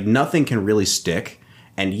evidence. Like nothing can really stick.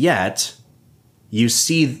 And yet you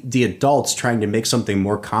see the adults trying to make something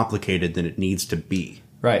more complicated than it needs to be.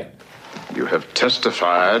 Right. You have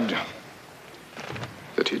testified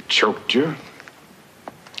that he choked you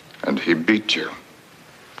and he beat you.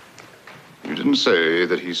 You didn't say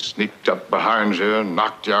that he sneaked up behind you and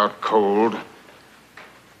knocked you out cold,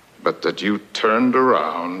 but that you turned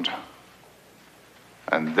around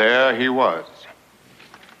and there he was.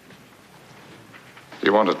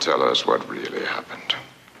 You want to tell us what really happened?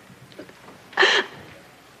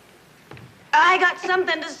 I got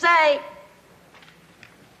something to say.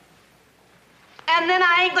 And then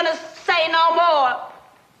I ain't gonna say no more.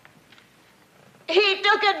 He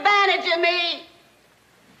took advantage of me.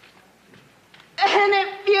 And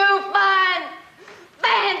if you fine,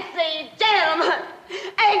 fancy gentlemen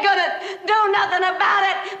ain't gonna do nothing about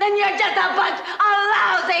it, then you're just a bunch of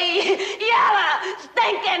lousy, yellow,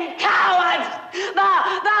 stinking cowards. The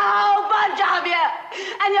whole bunch of you.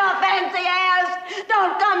 And your fancy ass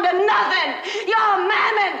don't come to nothing. Your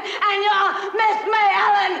Mammon and your Miss May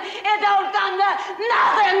Ellen, it don't come to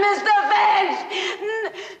nothing, Mr. Finch.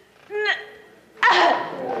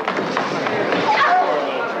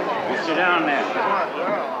 Sit down there.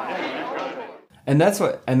 And that's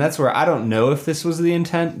where I don't know if this was the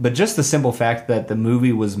intent, but just the simple fact that the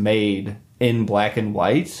movie was made in black and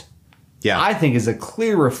white, I think is a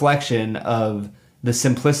clear reflection of the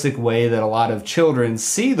simplistic way that a lot of children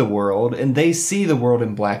see the world, and they see the world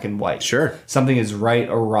in black and white. Sure. Something is right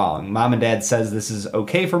or wrong. Mom and dad says this is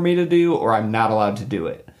okay for me to do, or I'm not allowed to do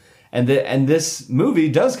it. And this movie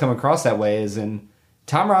does come across that way, as in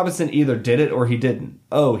Tom Robinson either did it or he didn't.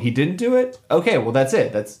 Oh, he didn't do it? Okay, well, that's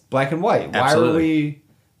it. That's black and white. Absolutely.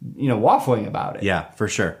 Why are we, waffling about it? Yeah, for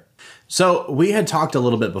sure. So we had talked a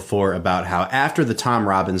little bit before about how after the Tom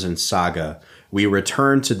Robinson saga, we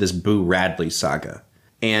returned to this Boo Radley saga.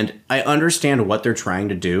 And I understand what they're trying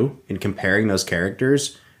to do in comparing those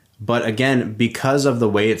characters. But again, because of the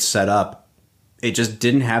way it's set up, it just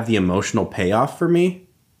didn't have the emotional payoff for me.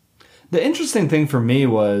 The interesting thing for me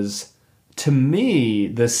was, to me,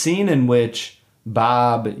 the scene in which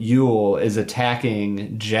Bob Ewell is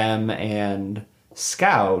attacking Jem and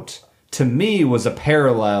Scout, to me, was a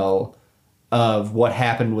parallel of what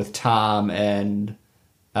happened with Tom and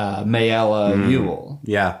Mayella Ewell.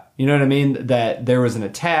 Yeah. You know what I mean? That there was an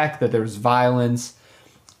attack, that there was violence,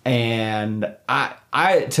 and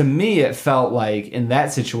I to me, it felt like in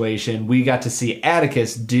that situation, we got to see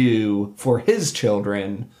Atticus do for his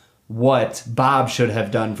children what Bob should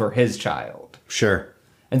have done for his child. Sure.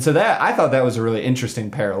 And so that, I thought that was a really interesting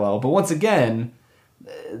parallel. But once again,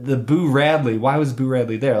 the Boo Radley, why was Boo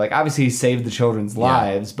Radley there? Like, obviously he saved the children's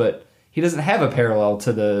lives, but he doesn't have a parallel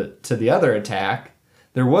to the other attack.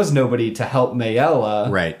 There was nobody to help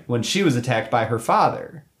Mayella when she was attacked by her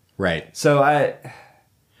father. Right. So I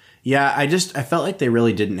felt like they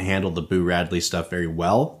really didn't handle the Boo Radley stuff very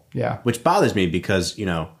well. Yeah. Which bothers me because,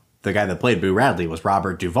 the guy that played Boo Radley was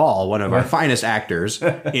Robert Duvall, one of our finest actors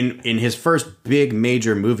in his first big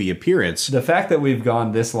major movie appearance. The fact that we've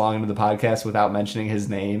gone this long into the podcast without mentioning his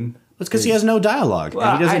name. It's because he has no dialogue. Well,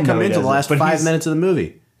 and he doesn't come into the last 5 minutes of the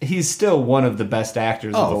movie. He's still one of the best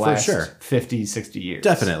actors of the last 50, 60 years.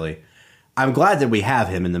 Definitely. I'm glad that we have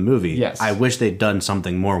him in the movie. Yes. I wish they'd done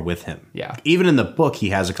something more with him. Yeah. Even in the book,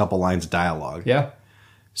 he has a couple lines of dialogue. Yeah.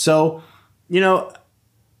 So,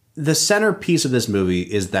 the centerpiece of this movie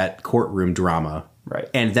is that courtroom drama. Right.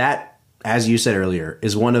 And that, as you said earlier,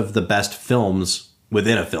 is one of the best films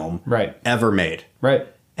within a film ever made. Right.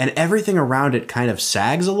 And everything around it kind of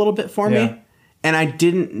sags a little bit for me. And I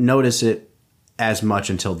didn't notice it as much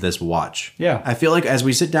until this watch. Yeah. I feel like as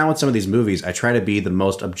we sit down with some of these movies, I try to be the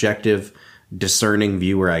most objective, discerning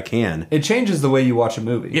viewer I can. It changes the way you watch a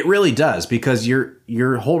movie. It really does, because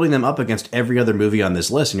you're holding them up against every other movie on this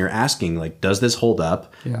list, and you're asking, like, does this hold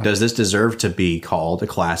up? Yeah. Does this deserve to be called a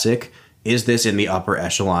classic? Is this in the upper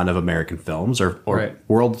echelon of American films or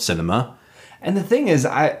world cinema? And the thing is,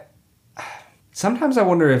 sometimes I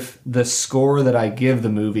wonder if the score that I give the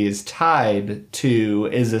movie is tied to,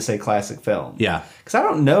 is this a classic film? Yeah. Because I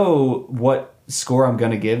don't know what score I'm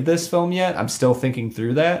going to give this film yet. I'm still thinking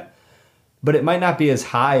through that. But it might not be as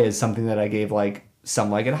high as something that I gave, like, Some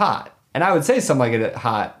Like It Hot. And I would say Some Like It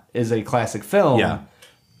Hot is a classic film,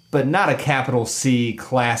 but not a capital C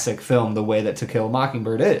classic film the way that To Kill a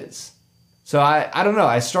Mockingbird is. So I don't know.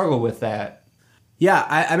 I struggle with that. Yeah,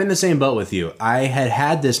 I'm in the same boat with you. I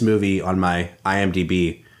had this movie on my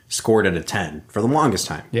IMDb scored at a 10 for the longest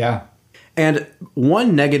time. Yeah. And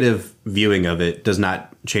one negative viewing of it does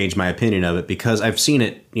not change my opinion of it, because I've seen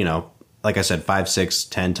it, like I said, 5, 6,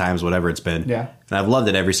 10 times, whatever it's been. Yeah. And I've loved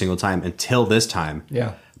it every single time until this time.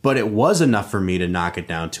 Yeah. But it was enough for me to knock it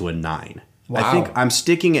down to a 9. Wow. I think I'm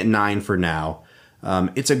sticking at 9 for now.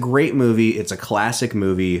 It's a great movie. It's a classic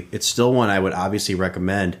movie. It's still one I would obviously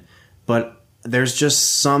recommend. But there's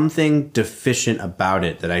just something deficient about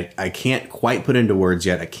it that I can't quite put into words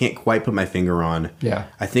yet. I can't quite put my finger on. Yeah.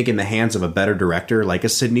 I think in the hands of a better director like a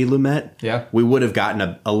Sidney Lumet, we would have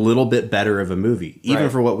gotten a little bit better of a movie,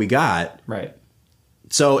 even for what we got. Right.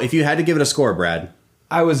 So if you had to give it a score, Brad.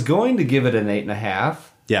 I was going to give it an 8.5.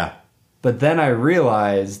 Yeah. But then I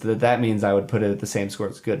realized that means I would put it at the same score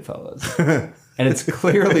as Goodfellas. And it's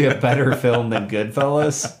clearly a better film than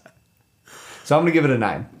Goodfellas. So I'm going to give it a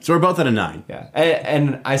 9. So we're both at a 9. Yeah.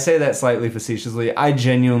 And I say that slightly facetiously. I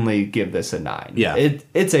genuinely give this a 9. Yeah.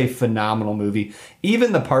 It's a phenomenal movie.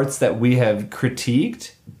 Even the parts that we have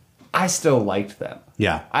critiqued, I still liked them.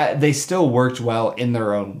 Yeah. They still worked well in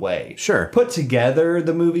their own way. Sure. Put together,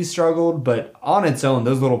 the movie struggled, but on its own,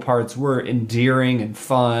 those little parts were endearing and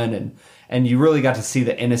fun, and you really got to see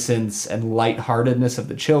the innocence and lightheartedness of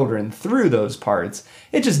the children through those parts.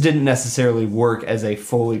 It just didn't necessarily work as a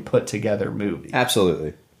fully put together movie.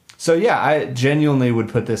 Absolutely. So yeah, I genuinely would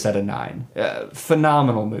put this at a 9.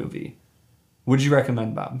 Phenomenal movie. Would you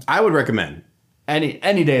recommend, Bob? I would recommend.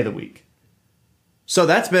 Any day of the week. So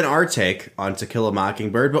that's been our take on To Kill a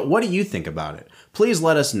Mockingbird, but what do you think about it? Please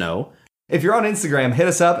let us know. If you're on Instagram, hit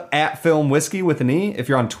us up at Film Whiskey with an E. If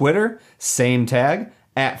you're on Twitter, same tag,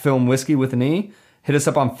 at Film Whiskey with an E. Hit us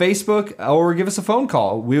up on Facebook or give us a phone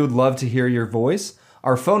call. We would love to hear your voice.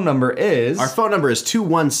 Our phone number is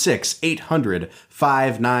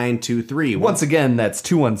 216-800-5923. Once again, that's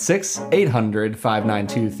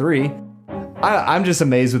 216-800-5923. I'm just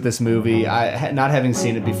amazed with this movie. Not having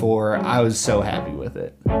seen it before, I was so happy with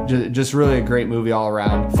it. Just really a great movie all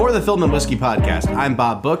around. For the Film and Whiskey Podcast, I'm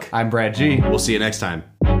Bob Book. I'm Brad G. We'll see you next time.